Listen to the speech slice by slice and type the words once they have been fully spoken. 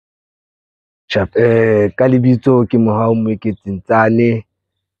Ka lebitso ke Mohau mo ke tsintsane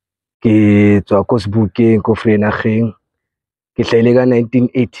ke tswa ko Sebokeng ko Vereeniging ke hlahile ka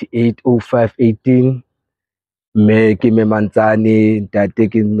 1988 0518 mme ke memantsane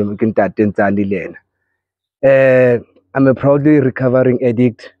ntate ke ntate Ntsane le yena. I'm a proudly recovering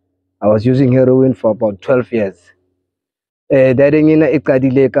addict. I was using heroin for about 12 years. Dadeng ena e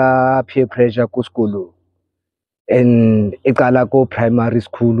qadile ka peer pressure ko sekolong and e qala ko primary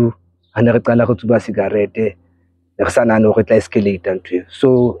school ha ne re qala go tsuba cigarette re sa nane gore tla escalate ntwe.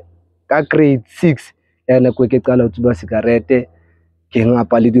 So ka grade 6 ya nako ke qala go tsuba cigarette ke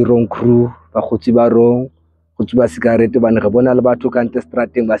ngapa le di wrong crew ba gotsi ba wrong go tsuba cigarette ba ne re bona le batho ka nte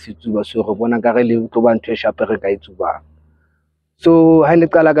strateng ba se tsuba so re bona ka re le tlo ba ntwe shape re ka e tsuba. So ha ne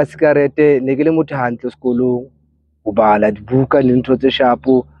qala ka cigarette ne ke le motho hantle sekolong go bala dibuka le ntho tse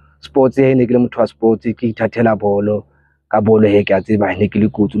shapo sports ne ke le motho wa sports ke ithathela bolo ka bolo he ke a tseba ne ke le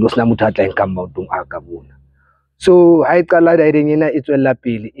kutsu lo sna motho a tla nka maotong a ka bona. So ha e qala daideng ena e tswella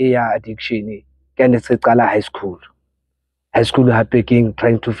pele e ya addiction ke ne se qala high school hape ke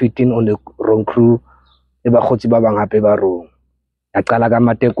trying to fit in on the wrong crew e ba khotsi ba bang hape ba wrong a qala ka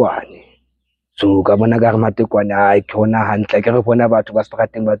matekwane so ka bona ka re matekwane ai ke hona hantle ke re bona batho ba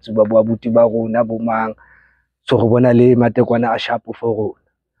strateng ba tsuba bo abuti ba rona bo mang so re bona le matekwane a sharp for rona.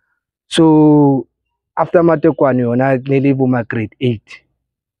 So after matekwane yona ne le bo ma grade 8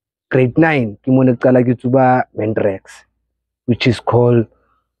 grade 9 ke mo ne qala ke tsuba Mendrax which is called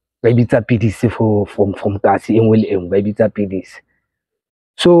ba bitsa pidisi from kasi engwe le engwe ba bitsa pidisi.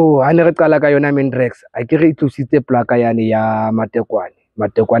 So ha ne re qala ka yona Mendrax a ke re itlositse plaka yane ya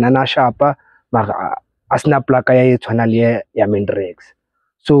matekwane na shapa mara a sna plaka ya e tshwana le ya Mendrax.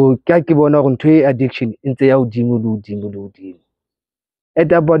 So ke bona gore ntwe addiction e ntse ya hodimo le hodimo.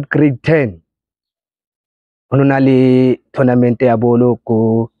 At about grade 10 ho na le tournament ya bolo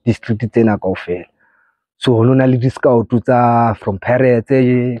ko district tsena kaofela. So ho na le di-scout tsa from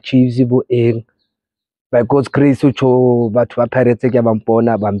Pirates Chiefs bo eng by God's grace cho batho ba Pirates ke ba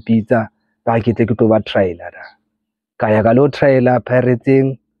mpona ba mpitsa ba ke tle ke tlo ba trailer ka ya ka lo trailer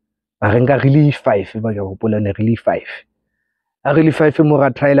Pirates ba renka really 5 ba ja hopola ne really 5 a really 5 mo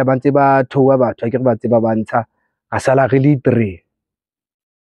ra trailer ba ntse ba thowa batho ke re ba tseba ba ntsha a sala really 3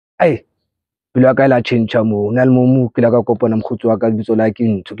 ai pelo ka la change mo na le mo ke la ka kopana mkhutso wa ka bitso la ke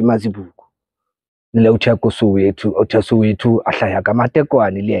ntho ke Mazibuko le o tshako Soweto a hlaya ka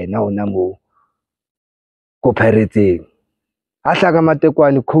matekwane le yena ona mo ko Pirates a hlaka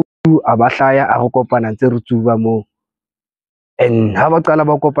matekwane khou a ba hlaya a go kopana ntse re tsuba mo and ha ba qala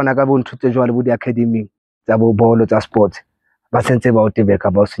ba kopana ka bo ntho tse jwale bo di academy tsa bo bolo tsa sports ba sentse ba o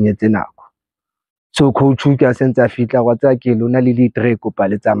tebeka ba o senyetse nako. So coach ke a sentse a fitla wa tsa ke lona le litre kopa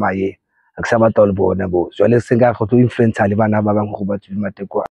le tsamaye a ke sa batla le bona bo jwale se nga go tlo influence le bana ba bang go ba tsubi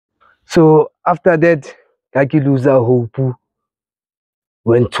matekwane. So after that ke loser hope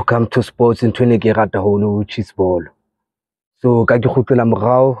when to come to sports in 20 ke rata holo which is ball. So ke khutlela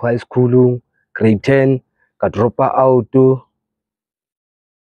morao high school grade 10 ka drop out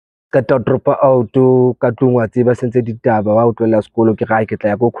ka tlongwa tseba sentse ditaba wa utlwela sekolo ke ga ke tla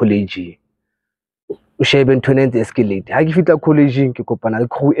ya ko college o shebe ntho ne ntse escalate ha ke fitla college ke kopana le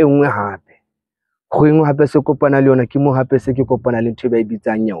crew engwe hape se kopana le yona ke mo hape se ke kopana le ntho ba e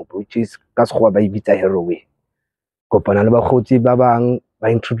bitsang nyaopo which is ka sekgowa ba e bitsa heroin kopana le bakgotsi ba bang ba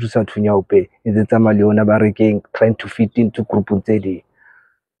introduce to nyaope e tsa maliona ba rekeng trying to fit into group tse di.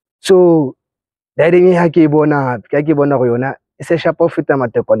 So daideng ha ke bona go yona e se shapa o feta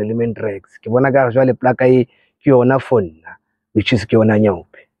matekwane le Mendrax ke bona ka re jwale plaka e ke yona for nna which is ke yona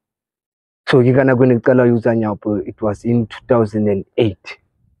nyaope. So ke kana go ne qala use nyaope it was in 2008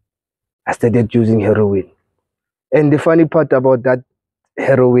 I started using heroin and the funny part about that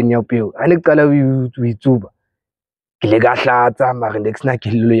heroin nyaope ha ne qala o itsuba ke le ka hlatsa mara ne ke sna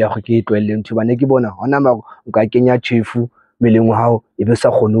kelelo ya go ke tlwelle ntho ba ne ke bona hona mara o ka kenya chefu meleng wa hao e be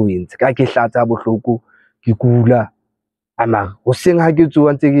sa khone o entse ka ke hlatsa bohloko ke kula ama o seng ha ke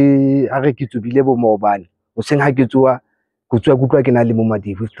tsuwa ntse ke ha re ke tsubile bo maobane o seng ha ke tsuwa kutlwa ke na le mo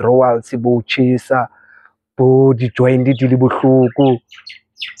madi withdrawals bo chesa bo di joint di le bohloko.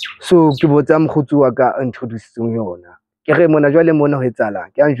 So ke botsa mkhutsu wa ka introduce yona ke re mona jwale mona ho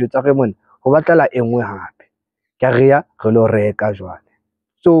etsala ke a njwetsa re mona ho batlela engwe hape ke re ya re lo reka jwale.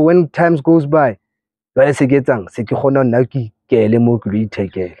 So when times goes by jwale se ke etsang se ke khona nna ke ikele mo ke lo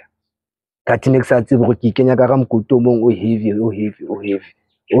ithekela ka tine ke sa tsebe gore ke kenya ka ga mokoto mong o heavy.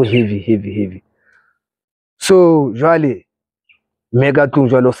 So jwale mega tlong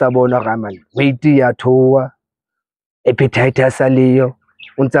jwale sa bona ga man weight ya thowa appetite sa leyo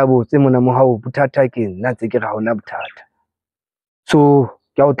o ntsa botse mona Mohau bothata ke nna tse ke ra hona bothata. So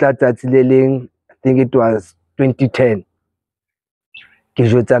ke o tla tsatsi le leng, I think it was 2010, ke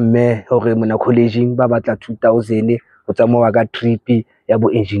jwetsa mme hore mona collegeng ba batla 2000 ho tsamaya ka trip ya bo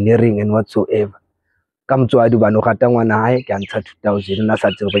engineering and whatsoever. Ka motswadi ba no rata ngwana hae ke ntsha 2000 na sa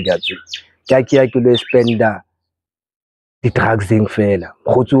tsebe ke a ke ke lo spenda di-drugsing fela.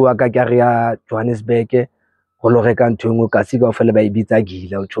 Mokgotsi wa ka ke re ya Johannesburg go lo reka ntho engwe ka se ka fela ba e bitsa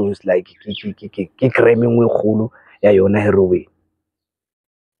gila, o chose like ke gram engwe kgolo ya yona heroin.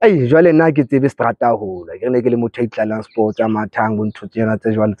 Jwale nna ke tsebe strata haholo, ke ne ke le motho a itlalang sports a mathang bo ntho tsena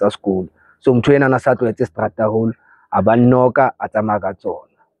tse jwale tsa sekolo. So motho ena na sa tlwaetse strata haholo a ba nnoka a tsamaya ka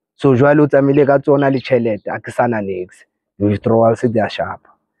tsona. So jwale o tsamaile ka tsona le tjhelete a ke sana nix, withdrawal se dia sharp.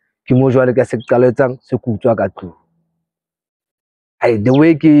 Ke mo jwale ka se ke qaletsang se kutswa ka tlung. The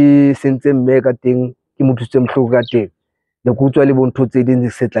way ke sentse mme ka teng ke mo thusitse mohloko ka teng, le kutswa le bo ntho tse ding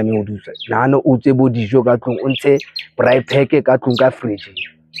se tlameng ho dutsa nahana o tse bo dijo ka tlung, o ntshe braai pack ka tlung ka fridge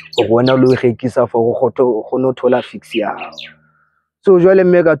o bona lo rekisa for go kgone ho thola fix ya hao. So jwale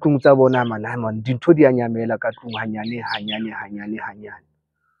mme ka tlung tsa bona man dintho di a nyamela ka tlung hanyane.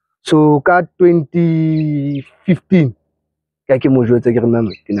 So ka 2015 ke mo jwetse ke re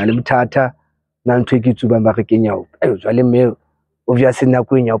mama ke na le bothata na ntho e ke tsubang ba re kenya ho jwale mme obviously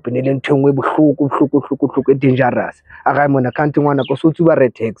nako e nyao ne le ntho engwe bohloko dangerous a ga mona kanti ngwana ko so tsuba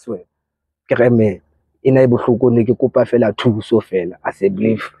red tax we ke re me ina e bohloko ne ke kopa fela thuso fela as a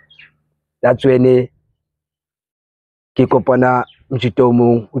belief. That's when ke kopana mjito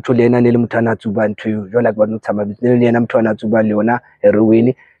mong o tshole ena ne le motho ana tsuba ntho jwale ke ba no tsama bitse le yena motho ana tsuba le yona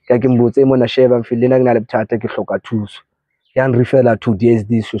heroin ka ke mbotse mona sheba mfile na ke na le bothata ke hloka thuso ya nrefela to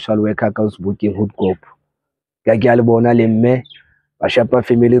DSD social worker ka Sebokeng Hoodkop ka ke a le bona le mme ba shapa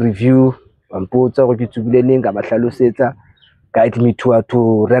family review ba mpotsa gore ke tsubile neng ka ba hlalosetsa guide me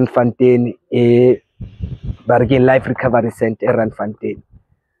to Randfontein Bargain Life Recovery Center Randfontein.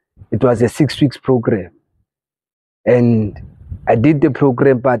 It was a 6 weeks program and I did the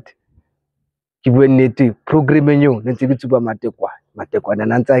program, but ke bue nnete programmeng yo ntse ke tsuba matekwana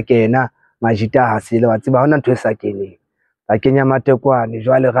na ntse kena majita ha sele wa tseba hona ntho e sa keneng ba kenya matekwane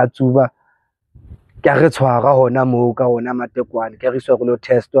jwale ga tsuba ke re tshwara hona mo ka hona matekwane ke re iswa go lo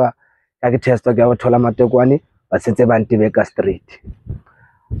testwa ka ke testwa ke go thola matekwane ba setse ba ntebe ka street.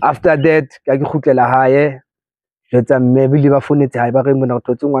 After that ka ke khutlela hae jwetsa mme bile ba fonetse hae ba re mona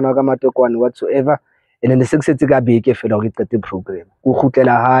go thotse ngwana ka matekwane whatsoever ene ne se ke setse ka beke fela go qete program go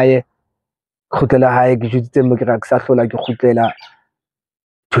khutlela hae ke jutsitse mo ke ra ke sa hlola ke khutlela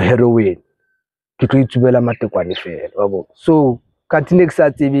to heroin ke tlo itsubela matekwane fela wa bo. So continue ke sa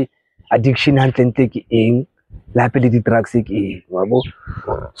tsebe addiction hantle ke eng la pele di drugs ke eng wa bo.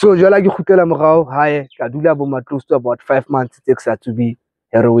 So jwala ke khutlela morao hae ka dula bo close to about 5 months tse ke sa tsubi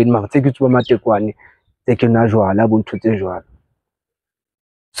heroin ma tse ke tsuba matekwane tse ke na jwala bo ntho tse jwala.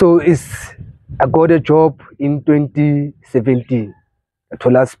 So I got a job in 2017 ka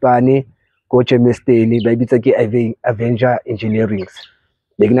thola Spane ko Germiston ba bitsa ke Avenger Engineering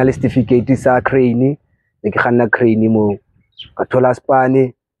le ke na le certificate sa crane le ke kganna crane mo ka thola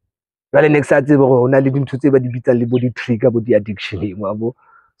Spane jwale ne ke sa tsebe gore hona le dintho tse ba di bitsang le bo di trigger bo di addiction wa bo.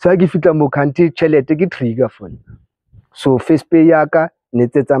 So ha ke fitla mo kanti tšhelete ke trigger for so first pay ya ka ne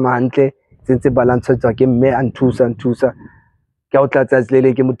tsetsa mahantle tsentse balance tswa ke mme a nthusa ke o tla tsa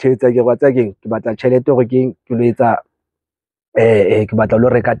tselele ke mothetsa ke batla ke batla tšhelete gore ke lo etsa ke batla lo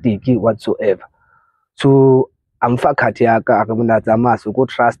reka tiki whatsoever. So amfa card ya ka re mona tsamaya so ko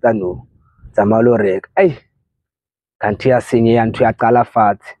trust no tsamaya lo reka kanthi ya senye ya ntho ya qala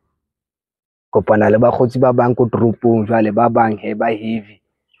fatshe kopana le bakgotsi ba bang ko toropong jwale ba bang ba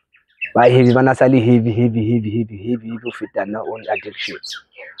heavy ba na sa le heavy ho feta na on addiction.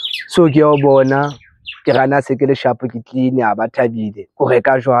 So ke o bona ke rana se ke le sharp ke clean a ba thabile go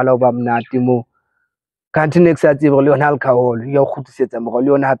reka jwala o ba mnate mo kanthi ne ke sa tsebe le yona alcohol ya go khutisetsa mo le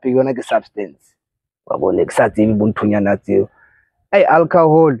yona hape yona ke substance wa bona ke sa tsebe bonthunyana tseo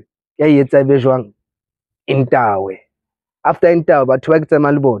alcohol ya etsa be jwang intawe after intawe batho ba ke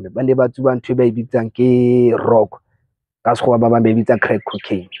tsamaya le bona ba ne ba tsuba ntho ba e bitsang ke rock ka sekgowa ba bang ba e bitsa crack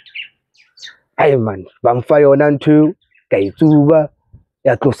cocaine. Man ba mfa yona ntho ka itsuba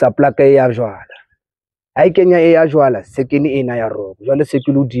ya tlosa plaka ya jwala ha ikenya ya jwala sekene ena ya rock jwale se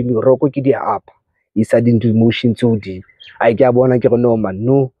ke lodimo rock ke di up isa di emotions tso di ke a bona ke re no man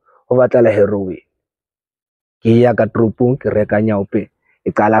no ho batla la heroin ke ya ka toropong ke reka nyaope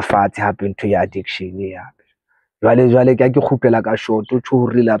e qala fatshe hape ntho ya addiction ya jwale ke khupela ka short to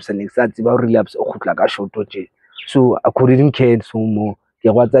relapse ne sa tseba relapse o khutla ka short tje. So I couldn't care so more ke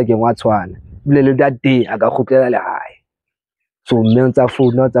gwatsa ke ngwatshwana bile le that day a ka khutlela le hae. So mme ntsa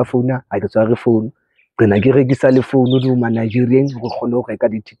phone a ke tswa re phone qena ke rekisa le phone di ma Nigerian go kgone go reka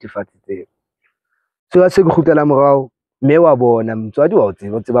dithethefatsi tseo. So se ke khutlela morao mme wa bona motswadi wa o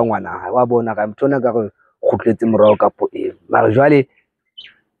tseba ngwana ha wa bona ka mthona ka re khutletse morao ka po e mara jwale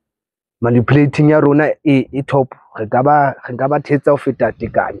manipulating ya rona e top re ka ba thetsa ho feta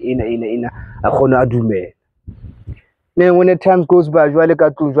tekane ena a kgone a dumela when the time goes by jwale ka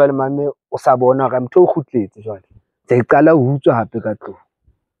tlung jwale mame o sa bona ga mtho o khutletse jwale tse qala ho utswa hape ka tlung.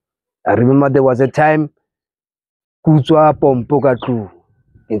 I remember there was a time kutswa pompo ka tlung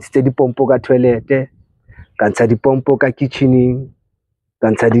instead dipompo ka toilet ka ntsha dipompo ka kitchening ka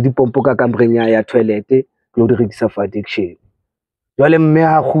ntsha dipompo ka kamoreng ya toilet ke lo di rekisa for addiction. Jwale mme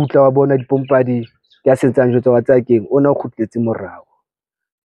ha khutla wa bona dipompa di ya setsang jotsa wa tsakeng ona o khutletse morao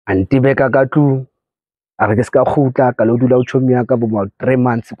a ntebeka ka tlung a re ke ska khutla ka lo dula o chomi ya ka bo 3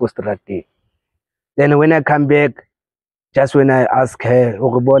 months ko strateng. Then when I come back just when I ask her o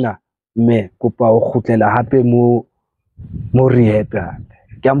re bona mme kopa o khutlela hape mo rehab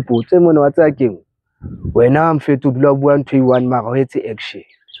ke ampotse mona wa tsakeng wena mfeto dula bua ntho e one mara ho etse action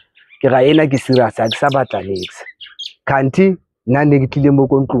ke ga ena ke serious ha ke sa batla next kanti nna ne ke tlile mo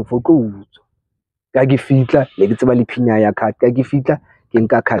kontlofo tlo utswa ka ke fitla le ke tseba le phinya ya card ka ke fitla ke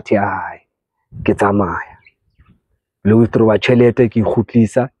nka card ya hae ke tsamaya le withdraw tšhelete ke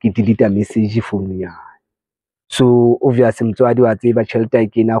khutlisa ke delete message phone ya hae. So obviously motswadi wa tseba tšhelete ya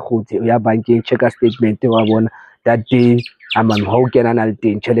kena khutse ya bankeng check statement wa bona that day amang ha o kena na le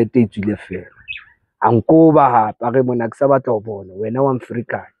teng tšhelete e tswile fela ankoba hape a re mona ke sa batla ho bona wena wa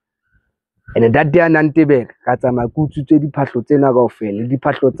Afrika and that day anantebeka ka tsamaya ke utswitswe diphahlo tsena kaofela le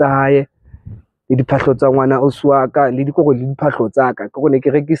diphahlo tsa hae le diphahlo tsa ngwana o swaka le dikoko le diphahlo tsa ka ke gone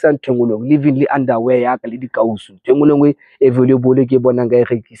ke rekisa nthengolong living le underwear ya ka le dikausu thengolongwe available ke bona nka e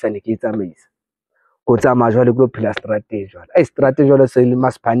rekisa ne ke tsamaisa go tsamaya jwale go phela strategy jwale ai strategy jwale se le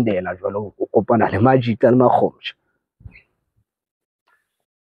maspandela jwale o kopana le majita le makhomsha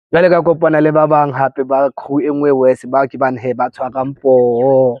jwale ka kopana le ba bang hape ba crew engwe wese ba ke bane he ba tshwara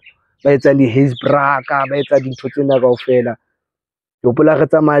mpo ba etsa di haze braka ba etsa dintho tsena kaofela jopola re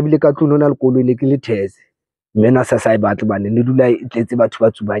tsamaya bile ka tlung hona le koloi le ke le these mme na sa sai batho bane le dula e tletse batho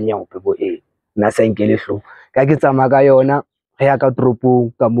ba tsubanya hope bo na sa nkele hlo ka ke tsamaya ka yona re ya ka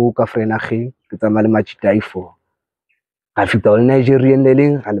toropong ka mo ka Vrydag ke tsamaya le machita i4 ga fita le Nigerian le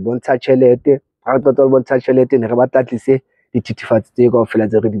leng ga le bontsha tšhelete ga re qeta le bontsha tšhelete ne re ba tatlise dithethefatsi tse kaofela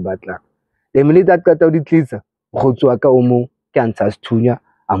tse re di batlang le mme le qeta o di tlisa go tswa ka o mo ke a ntsha sethunya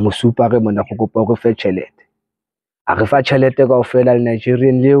a mo supa re mona go kopa go fe tšhelete a re fa tšhelete kaofela le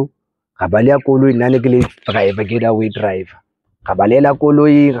Nigerian leo ga ba le ya koloi nna ne ke le driver getaway driver ga ba le la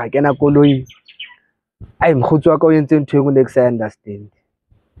koloi ga kena koloi ai mkhutsi wa ka o entse ntho engwe ne ke sa understand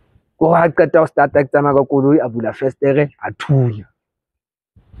go ha qeta go starta ke tsamaya ka koloi a bula festere a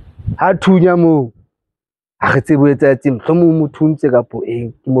thunya mo a re tsebo etsa tse mhlomong motho ntse ka po eng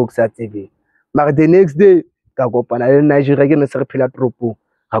ke mo ke sa tsebeng mara the next day ka kopana le Nigeria ke ne se re phela toropong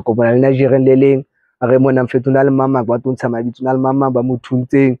ga kopana le Nigerian le leng a re mona mfetho na le mama ba tontsha mabitso na le mama ba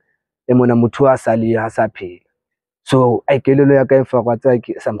mothuntseng le mona motho a sa le ha sa phela so a kelelo ya ka e fa tsa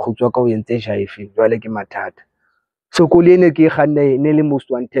ke sa mkhutsi wa ka o entse jaife jwale ke mathata so koloi ne ke kganne ne le most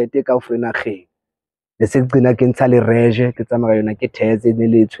wanted ka Vrydag le se qina ke ntsha le rege ke tsamaya yona ke theze ne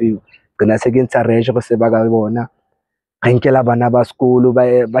le tshweu qina se ke ntsha rege go se ba ka bona ga nkela bana ba sekolo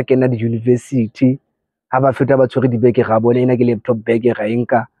ba kena di university ha ba feta ba tshwere dibeke ga bona ena ke laptop bag ga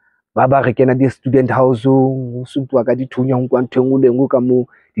enka ba re kena di student house o sutwa ka dithunya ho kwa nthengoleng ka mo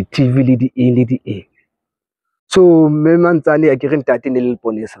di TV le di le di so me mantsane ya ke re ntate ne le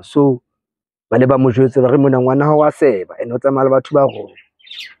ponesa so ba le ba mo jwetse ba re mona ngwana ha wa seba ene o tsamaya le batho ba rona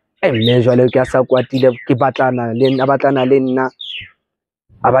mme jwale ke a sa kwatile ke batlana le nna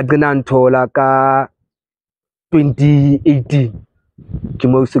a ba qina nthola ka 2018 ke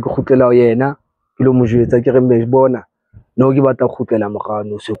mo se ke khutlela ho yena ke lo mo jwetsa ke re mme bona no ke batla khutlela morao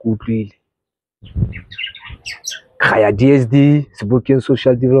no se ke utlwile ga ya DSD Sebokeng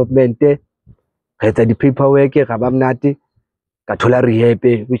social development re etsa di paperwork ga ba mnate ka thola rehab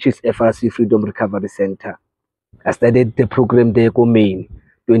which is FRC Freedom Recovery Center. I started the program there ko May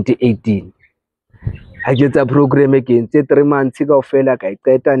 2018 ha ke tsa program again tse 3 months kaofela ka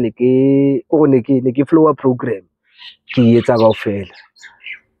iqeta ne ke flower program ke etsa kaofela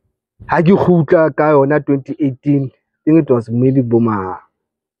ha ke khutla ka yona 2018 think it was maybe boma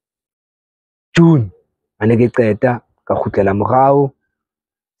June ane ke qeta ka khutlela morao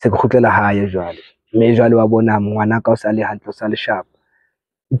se ke khutlela hae jwale mme jwale wa bona ngwana ka o sa le hantle o sa le sharp.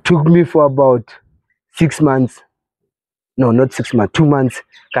 It took me for about 6 months no not 6 months 2 months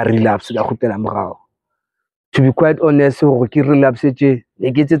ka relapse ka khutlela morao to be quite honest gore ke relapse tje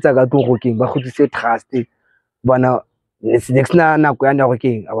ne ke tsetsa ka tlo go keng ba khutise trust bona next na nako ya go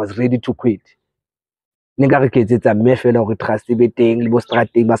keng I was ready to quit ne ka re ke tsetsa mme fela gore trust be teng le bo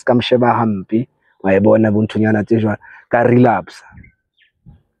strateng ba ska msheba hampe wa e bona bonthonyana tse jwa ka relapse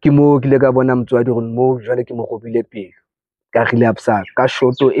ke mo ke le ka bona motswadi gore mo jwale ke mo gobile pele ka relapse ka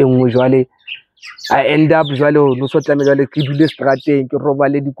shoto e nngwe jwale I end up jwale no so tlamela jwale ke dule strateng ke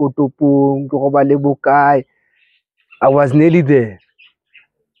robale dikotopong ke robale bokae I was nearly there.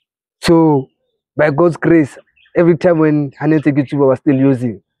 So by God's grace, every time when Hanete Gitsuba was still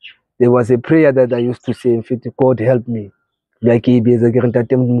using, there was a prayer that I used to say, in fact, God help me. Like he be again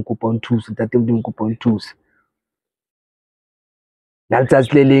tatem dum coupon tools, tatem dum coupon tools.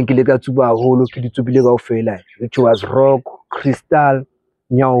 Naltas link legatsuba holo kiditsubile go fail, which was rock, crystal,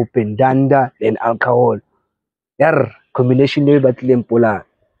 nyao pendanda, and alcohol. There combination but lempola.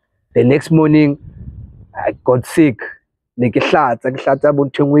 The next morning I got sick. Ne ke hlatsa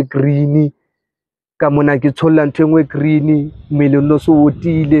bonthengwe green ka mona ke tsholla nthengwe green mmele no so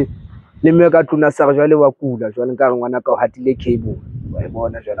otile le mme ka tlona sa jwale wa kula jwale nka re ngwana ka o hatile cable wa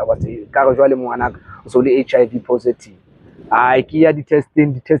bona jwale wa se ka re jwale ngwana ka o so le HIV positive ai ke ya di test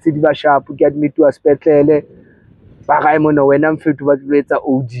di ba sharp ke admit wa sepetlele ba ga mona wena mfethu ba tletsa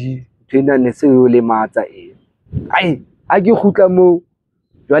OD tsena ne se yo le matsa ai a ke khutla mo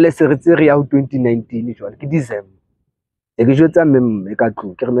jwale se re tse re ya ho 2019 jwale ke December e ke jwetsa mme ka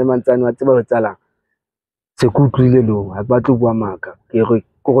tlo ke re mme mantsane wa tseba ho tsala se ku tlile lo ha ba tlo bua maka ke re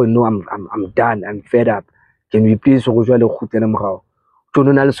go no I'm done I'm fed up can we please go jwa le khutlela mogao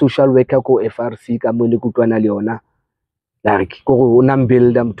tsono na le social worker ko FRC ka mo le kutlwana le yona like go o nang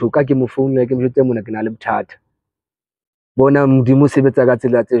builder motho ka ke mo phone ke mo jwetse mona ke na le bothata bona modimo sebetsa ka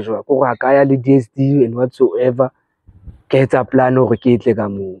tsela tse jwa go ga ka ya le DSD and whatsoever ke etsa plan gore ke itle ka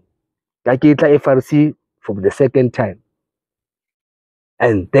mo ka ke tla FRC for the second time.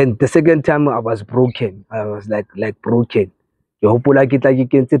 And then the second time I was broken. I was like broken. Ke hopola ke tla ke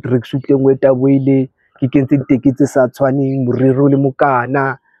kentse tracksuit e ngwe taboile ke kentse teketse sa tshwaneng morero le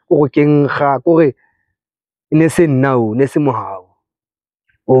mokana go kenkga gore ne se nnao ne se Mohau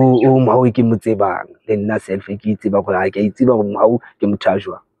o Mohau ke motsebang le nna self ke itseba gore ha ke itseba gore Mohau ke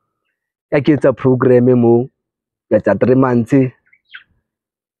mothajwa ya ke etsa program mo ka tsa 3 months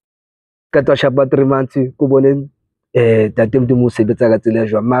ka twa shapa 3 months ko bone tatem di mo sebetsa ka tsela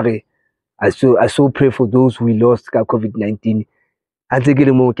jwa mare I so pray for those we lost ka COVID-19 antse ke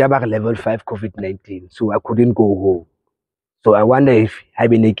le mo ke ba level 5 COVID-19 so I couldn't go home so I wonder if I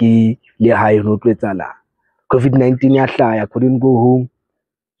be ne ke le high no tletsala COVID-19 ya hlaya I couldn't go home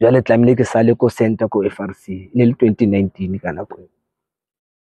jwale tlamile ke sale ko center ko FRC ne le 2019 kana ko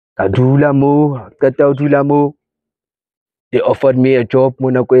ka dula mo ka ta dula mo they offered me a job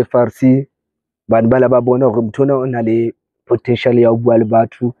mona ko FRC ban bala ba bona gore mthona o na le potential ya ho bua le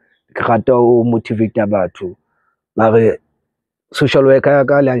batho ke rata o motivate batho mare social worker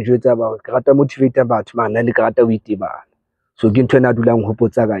ka la njwetsa ba ke rata motivate batho mana le ke rata o itebala so ke ntho ena dulang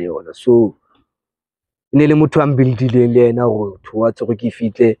hopotsa ka yona so ne le motho a mbuildileng le yena gore wa tsego ke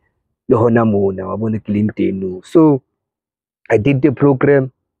fitle le hona mona wa bona ke leng teng so I did the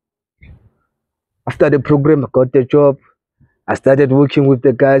program. After the program I got the job. I started working with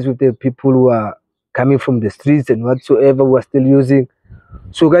the guys, with the people who are coming from the streets and whatsoever who are still using.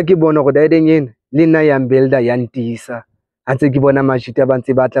 So ka ke bona go daedeng ena le nna ya builder ya ntisa antse ke bona mashita ba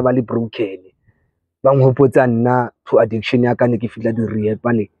ntse ba tla ba le broken ba nghopotsa nna to addiction ya ka ne ke fitla di rehab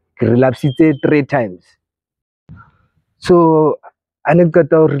bane ke relapsitse 3 times so ane ka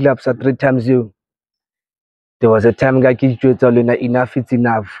ta relapse 3 times you there was a time ga ke itjwetsa lena enough it's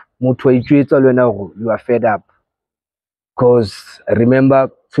enough motho a itjwetsa lena go you are fed up because I remember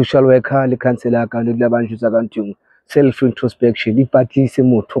social worker le counselor ka le ba njutsa ka ntweng self introspection ipatlise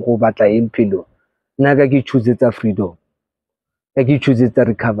motho go batla empilo nna ka ke choose tsa freedom ka ke choose tsa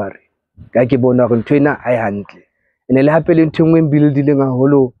recovery ka ke bona gore ntwena ai hantle ene le hape le ntwengwe building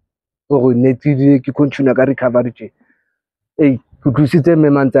haholo gore netile ke continue ka recovery tje ke tlositse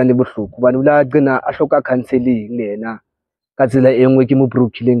memantsane bohloko bana ula qena a hloka counseling le yena ka tsela engwe ke mo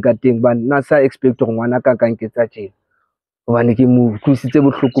brokileng ka teng ba nna sa expect gore ngwana ka nketsa tje hobane ke mo tlositse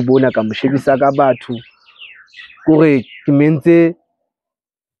bohloko bona ka mo shebisa ka batho gore ke mentse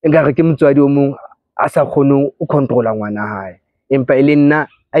nkare ke motswadi o mong a sa khone o controla ngwana hae empa ile nna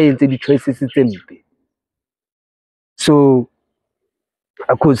a entse di choices tse mpe so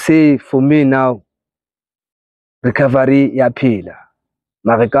I could say for me now recovery ya phela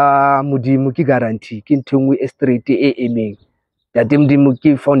mare ka modimo ke guarantee ke nthongwe e straight e emeng ya modimo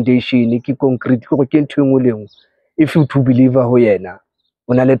ke foundation ke concrete go ke nthongwe lengwe if you to believer ho yena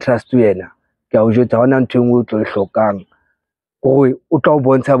ona le trust ho yena ke a o jwetsa ha hona ntho e nngwe o tlo e hlokang hore o tla o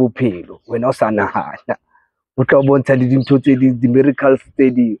bontsha bophelo wena o sa nahana, o tla o bontsha le dintho tse ding, di-miracles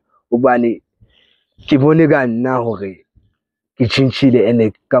tse ding, hobane ke bone ka nna hore ke tjhentjhile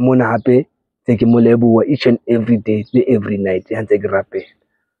ene ka mona hape tse ke mo leboha each and every day le every night ha ntse ke rapela.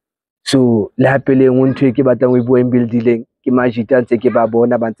 So le hape le nngwe ntho e ke batlang ho e bua e build-ileng ke Majita ntse ke ba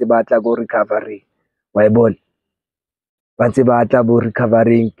bona ba ntse ba tla ko recovery wa e bona ba ntse ba tla bo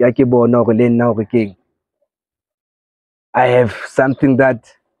recovering ke bona hore le nna hore keng I have something that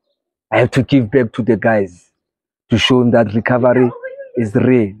I have to give back to the guys to show them that recovery is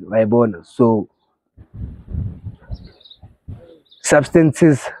real wa e bona. So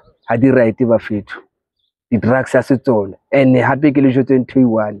substances ha di right ba fethu, di-drugs ha se tsona, and hape ke le jwetse ntho e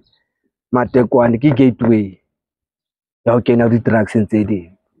one, matekwane ke gateway ya ho kena di-drugs tse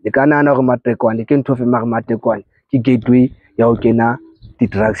ding. Le ka nahana hore matekwane ke ntho fe, mara matekwane ke gateway ya ho kena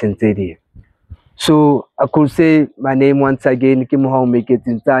di-drugs tse ding. So I could say my name once again ke Mohau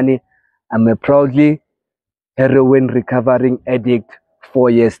Meketsintsane. I'm a proudly heroin recovering addict, 4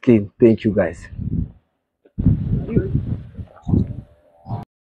 years clean. Thank you guys.